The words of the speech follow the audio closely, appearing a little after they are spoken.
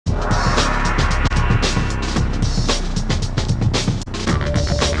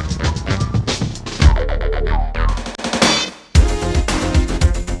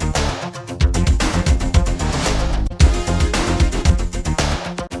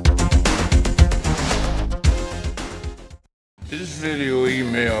This video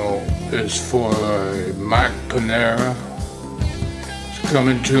email is for Mike Pinera. It's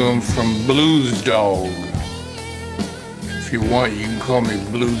coming to him from Blues Dawg. If you want, you can call me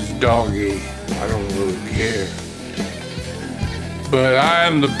Blues Doggy. I don't really care. But I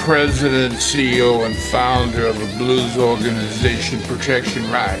am the president, CEO, and founder of a blues organization, Protection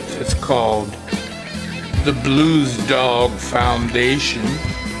Rights. It's called the Blues Dawg Foundation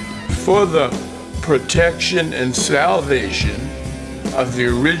for the protection and salvation of the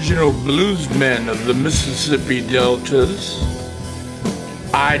original bluesmen of the Mississippi Deltas.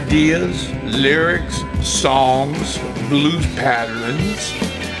 Ideas, lyrics, songs, blues patterns,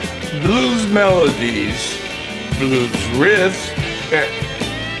 blues melodies, blues riffs.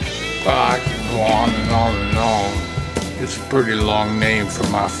 I can go on and on and on. It's a pretty long name for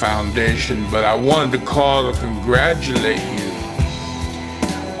my foundation, but I wanted to call to congratulate you.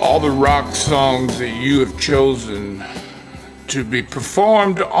 All the rock songs that you have chosen to be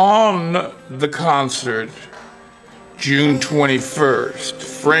performed on the concert June 21st,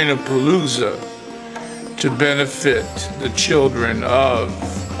 Freinapalooza, to benefit the children of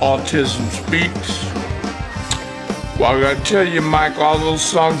Autism Speaks. Well, I gotta tell you, Mike, all those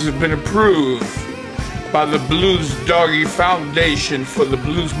songs have been approved by the Blues Dawg Foundation for the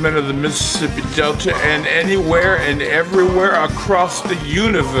bluesmen of the Mississippi Delta, and anywhere and everywhere across the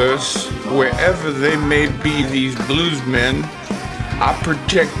universe, wherever they may be, these bluesmen, I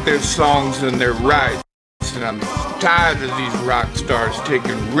protect their songs and their rights. And I'm tired of these rock stars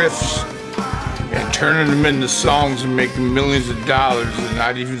taking riffs and turning them into songs and making millions of dollars and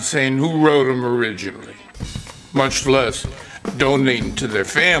not even saying who wrote them originally, much less donating to their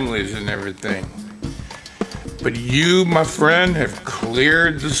families and everything. But you, my friend, have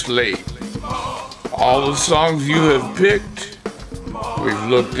cleared the slate. All the songs you have picked, we've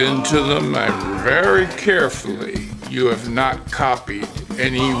looked into them, and very carefully, you have not copied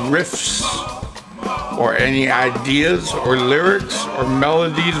any riffs or any ideas or lyrics or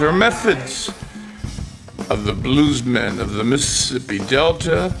melodies or methods of the bluesmen of the Mississippi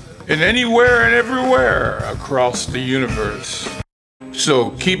Delta and anywhere and everywhere across the universe. So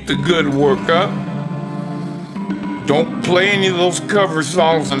keep the good work up. Don't play any of those cover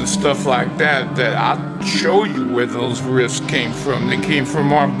songs and stuff like that I'll show you where those riffs came from. They came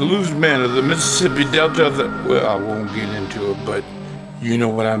from our bluesmen of the Mississippi Delta. Well, I won't get into it, but you know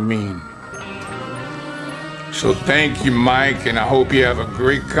what I mean. So thank you, Mike, and I hope you have a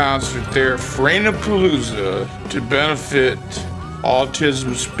great concert there, Freinapalooza, to benefit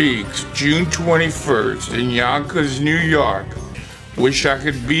Autism Speaks, June 21st in Yonkers, New York. Wish I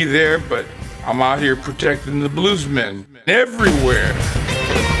could be there, but I'm out here protecting the bluesmen everywhere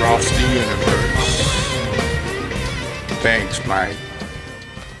across the universe. Thanks, Mike.